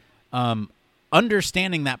 but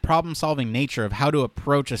understanding that problem-solving nature of how to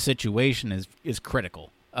approach a situation is critical.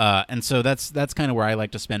 And so that's kind of where I like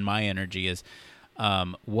to spend my energy is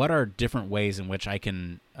what are different ways in which I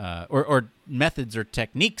can or methods or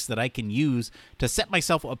techniques that I can use to set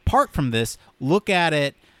myself apart from this, look at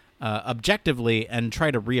it objectively, and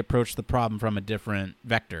try to reapproach the problem from a different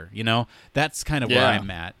vector. That's kind of where I'm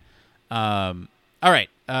at. All right.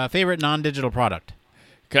 Favorite non-digital product?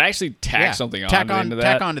 Could I actually tack something tack on into that?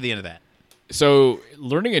 Tack on to the end of that. So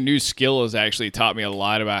learning a new skill has actually taught me a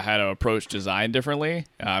lot about how to approach design differently.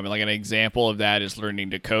 Like an example of that is learning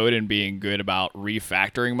to code and being good about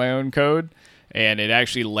refactoring my own code. And it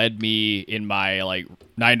actually led me in my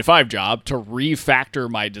 9-to-5 job to refactor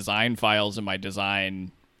my design files and my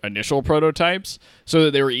design initial prototypes so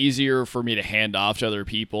that they were easier for me to hand off to other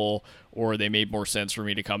people, or they made more sense for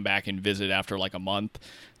me to come back and visit after a month.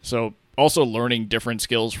 So also learning different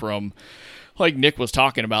skills from, like Nick was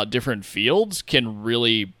talking about, different fields can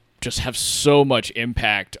really just have so much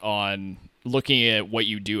impact on looking at what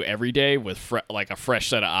you do every day with a fresh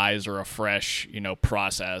set of eyes or a fresh,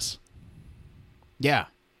 process. Yeah.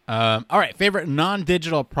 All right. Favorite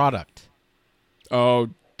non-digital product? Oh,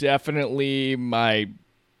 definitely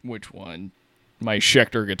which one? My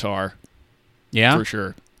Schecter guitar. Yeah. For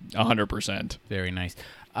sure. 100%. Very nice.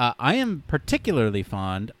 I am particularly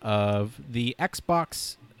fond of the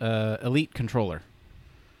Xbox Elite controller.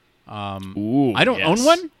 Ooh, I don't yes. own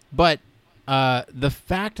one, but the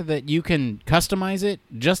fact that you can customize it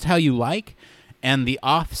just how you like, and the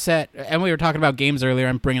offset, and we were talking about games earlier,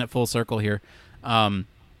 I'm bringing it full circle here. The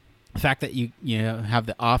fact that you have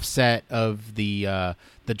the offset of the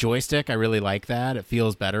joystick, I really like that. It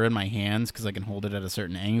feels better in my hands because I can hold it at a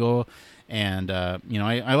certain angle. And,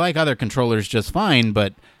 I like other controllers just fine,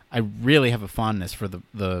 but I really have a fondness for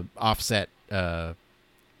the offset thumbstick.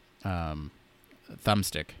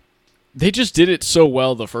 They just did it so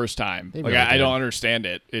well the first time. They Like really I did. don't understand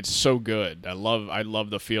it. It's so good. I love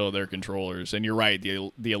the feel of their controllers. And you're right,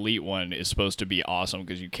 the Elite one is supposed to be awesome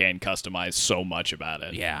because you can customize so much about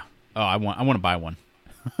it. Yeah. Oh, I want to buy one.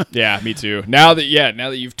 Yeah, me too. Now that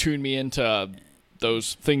you've tuned me into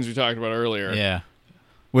those things we talked about earlier. Yeah.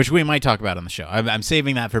 Which we might talk about on the show. I'm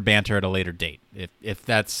saving that for banter at a later date.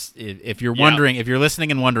 If you're wondering, if you're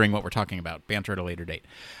listening and wondering what we're talking about, banter at a later date.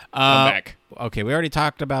 Come back. Okay, we already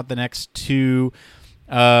talked about the next two.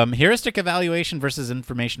 Heuristic evaluation versus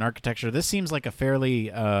information architecture. This seems like a fairly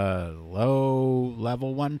low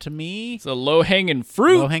level one to me. It's a low hanging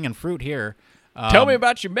fruit. Low hanging fruit here. Tell me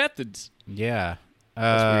about your methods. Yeah.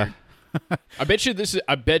 That's weird.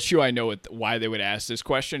 I bet you I know why they would ask this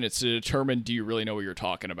question. It's to determine, do you really know what you're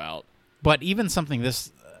talking about? But even something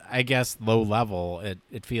this, I guess, low level,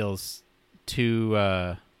 it feels too.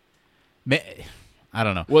 I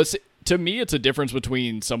don't know. Well, to me, it's a difference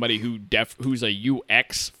between somebody who's a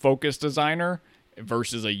UX focused designer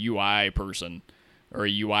versus a UI person, or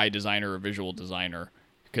a UI designer or visual designer.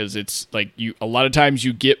 Because it's like a lot of times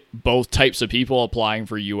you get both types of people applying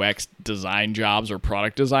for UX design jobs or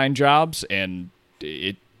product design jobs, and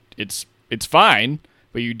it's fine,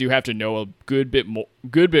 but you do have to know a good bit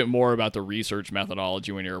more about the research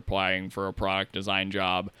methodology when you're applying for a product design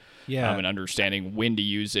job. Yeah. And understanding when to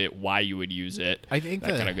use it, why you would use it, I think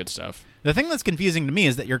that kind of good stuff. The thing that's confusing to me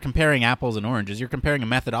is that you're comparing apples and oranges. You're comparing a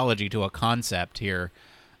methodology to a concept here.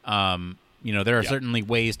 There are certainly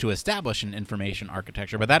ways to establish an information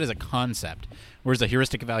architecture, but that is a concept, whereas a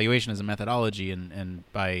heuristic evaluation is a methodology, and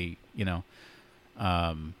by,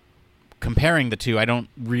 comparing the two, I don't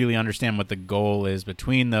really understand what the goal is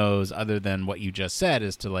between those other than what you just said,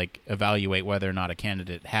 is to, like, evaluate whether or not a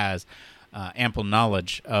candidate has ample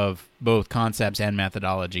knowledge of both concepts and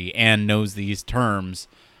methodology and knows these terms.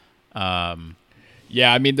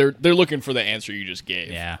 Yeah, I mean, they're looking for the answer you just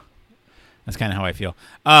gave. Yeah. That's kind of how I feel.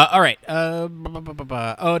 All right.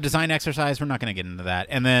 Design exercise. We're not going to get into that.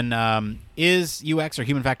 And then is UX or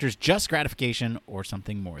human factors just gratification or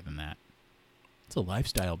something more than that? It's a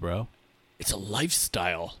lifestyle, bro. It's a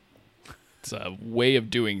lifestyle. It's a way of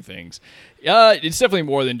doing things. It's definitely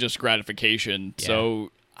more than just gratification. Yeah.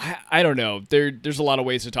 So I don't know. There's a lot of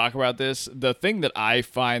ways to talk about this. The thing that I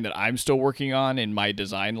find that I'm still working on in my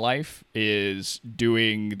design life is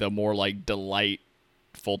doing the more like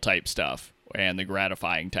delightful type stuff and the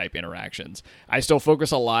gratifying type interactions. I still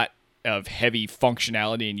focus a lot of heavy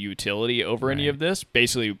functionality and utility over any of this,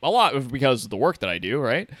 basically a lot of because of the work that I do,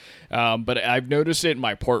 right? But I've noticed it in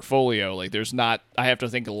my portfolio. Like I have to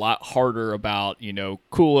think a lot harder about,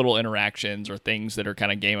 cool little interactions or things that are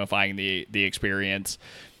kind of gamifying the experience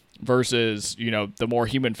versus, the more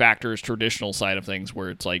human factors, traditional side of things where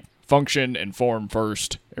it's like function and form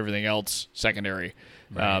first, everything else secondary.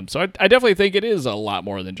 Right. So I definitely think it is a lot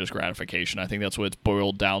more than just gratification. I think that's what it's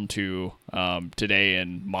boiled down to today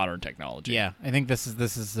in modern technology. Yeah, I think this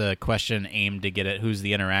is a question aimed to get at who's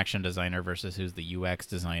the interaction designer versus who's the UX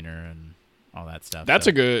designer and all that stuff. That's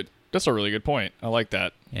a really good point. I like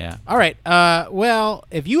that. Yeah. All right. Well,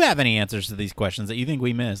 if you have any answers to these questions that you think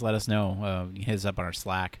we missed, let us know. Hit us up on our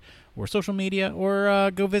Slack or social media,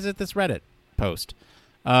 or go visit this Reddit post.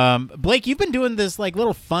 Blake, you've been doing this like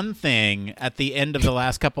little fun thing at the end of the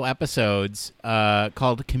last couple episodes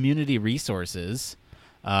called Community Resources.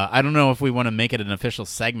 I don't know if we want to make it an official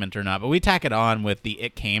segment or not, but we tack it on with the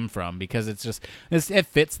It Came From because it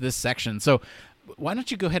fits this section. So why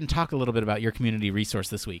don't you go ahead and talk a little bit about your community resource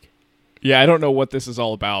this week? Yeah, I don't know what this is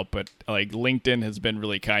all about, but like LinkedIn has been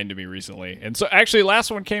really kind to me recently. And so actually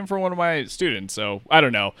last one came from one of my students, so I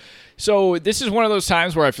don't know. So this is one of those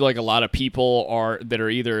times where I feel like a lot of people that are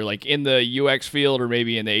either like in the UX field or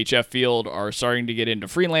maybe in the HF field are starting to get into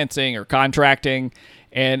freelancing or contracting.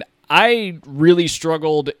 And I really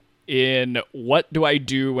struggled in what do I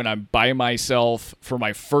do when I'm by myself for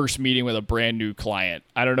my first meeting with a brand new client.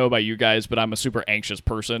 I don't know about you guys, but I'm a super anxious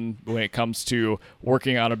person when it comes to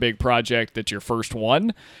working on a big project that's your first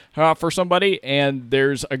one for somebody. And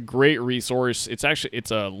there's a great resource. It's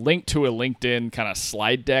a link to a LinkedIn kind of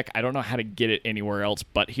slide deck. I don't know how to get it anywhere else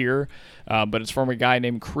but here, but it's from a guy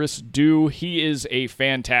named Chris Dew. He is a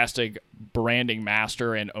fantastic branding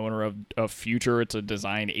master and owner of Future. It's a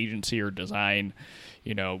design agency or design,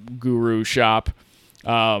 guru shop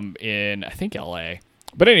in, I think, LA.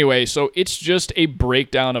 But anyway, so it's just a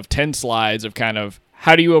breakdown of 10 slides of kind of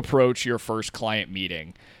how do you approach your first client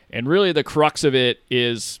meeting. And really the crux of it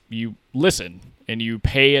is you listen and you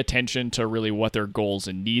pay attention to really what their goals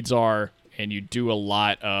and needs are. And you do a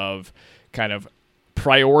lot of kind of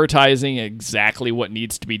prioritizing exactly what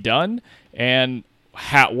needs to be done and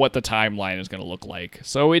what the timeline is going to look like.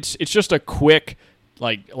 So it's just a quick,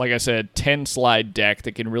 like I said, 10-slide deck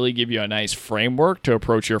that can really give you a nice framework to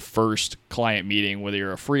approach your first client meeting, whether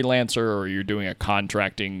you're a freelancer or you're doing a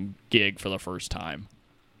contracting gig for the first time.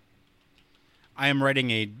 I am writing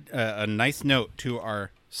a nice note to our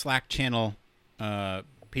Slack channel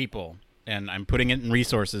people, and I'm putting it in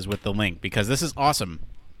resources with the link because this is awesome.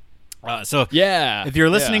 So if you're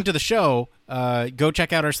listening to the show, go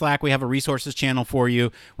check out our Slack. We have a resources channel for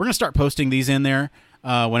you. We're going to start posting these in there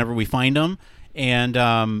whenever we find them. And,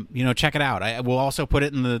 check it out. I will also put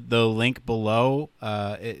it in the link below,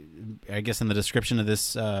 I guess in the description of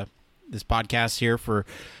this podcast here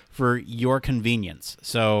for your convenience.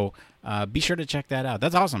 So be sure to check that out.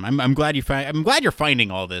 That's awesome. I'm glad you're finding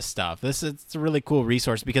all this stuff. It's a really cool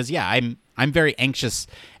resource because, I'm very anxious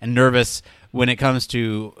and nervous when it comes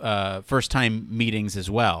to first-time meetings as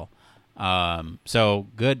well. So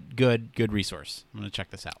good resource. I'm going to check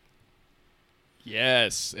this out.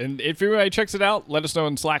 Yes, and if anybody checks it out, let us know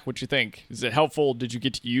in Slack what you think. Is it helpful? Did you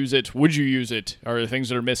get to use it? Would you use it? Are there things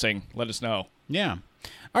that are missing? Let us know. Yeah.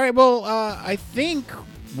 All right, well, I think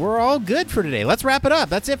we're all good for today. Let's wrap it up.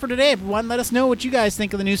 That's it for today, everyone. Let us know what you guys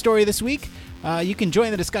think of the news story this week. You can join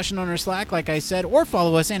the discussion on our Slack, like I said, or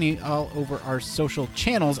follow us all over our social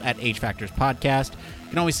channels at H Factors Podcast.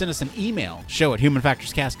 You can always send us an email,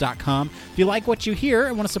 show@humanfactorscast.com. If you like what you hear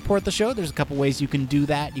and want to support the show, there's a couple ways you can do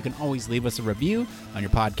that. You can always leave us a review on your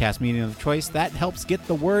podcast medium of choice. That helps get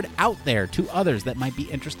the word out there to others that might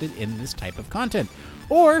be interested in this type of content.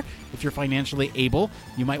 Or, if you're financially able,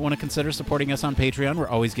 you might want to consider supporting us on Patreon. We're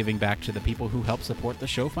always giving back to the people who help support the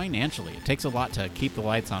show financially. It takes a lot to keep the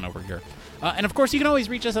lights on over here. And, of course, you can always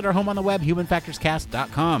reach us at our home on the web,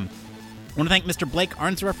 humanfactorscast.com. I want to thank Mr. Blake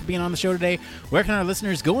Arnsruff for being on the show today. Where can our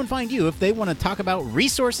listeners go and find you if they want to talk about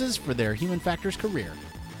resources for their Human Factors career?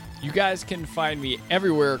 You guys can find me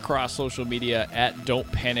everywhere across social media at Don't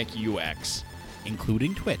Panic UX,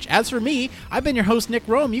 including Twitch. As for me, I've been your host, Nick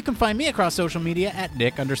Rome. You can find me across social media at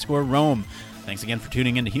Nick_Rome. Thanks again for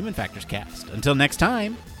tuning in to Human Factors Cast. Until next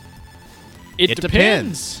time, it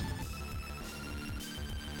depends.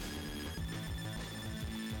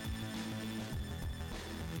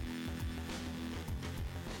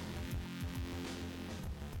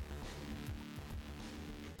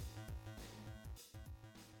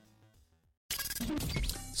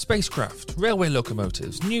 Spacecraft, railway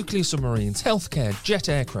locomotives, nuclear submarines, healthcare, jet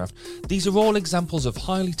aircraft, these are all examples of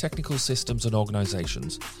highly technical systems and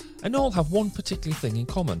organisations, and all have one particular thing in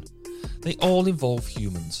common. They all involve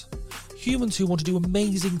humans. Humans who want to do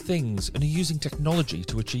amazing things and are using technology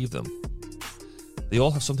to achieve them. They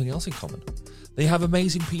all have something else in common. They have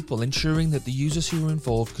amazing people ensuring that the users who are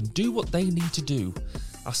involved can do what they need to do,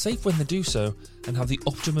 are safe when they do so, and have the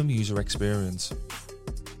optimum user experience.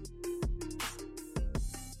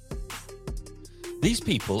 These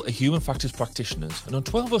people are Human Factors practitioners, and on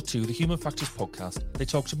 1202, the Human Factors podcast, they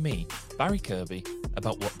talk to me, Barry Kirby,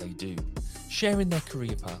 about what they do, sharing their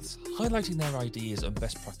career paths, highlighting their ideas and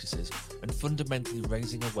best practices, and fundamentally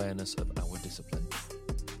raising awareness of our discipline.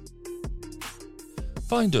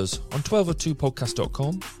 Find us on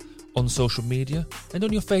 1202podcast.com, on social media, and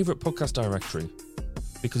on your favourite podcast directory,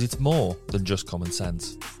 because it's more than just common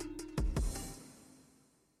sense.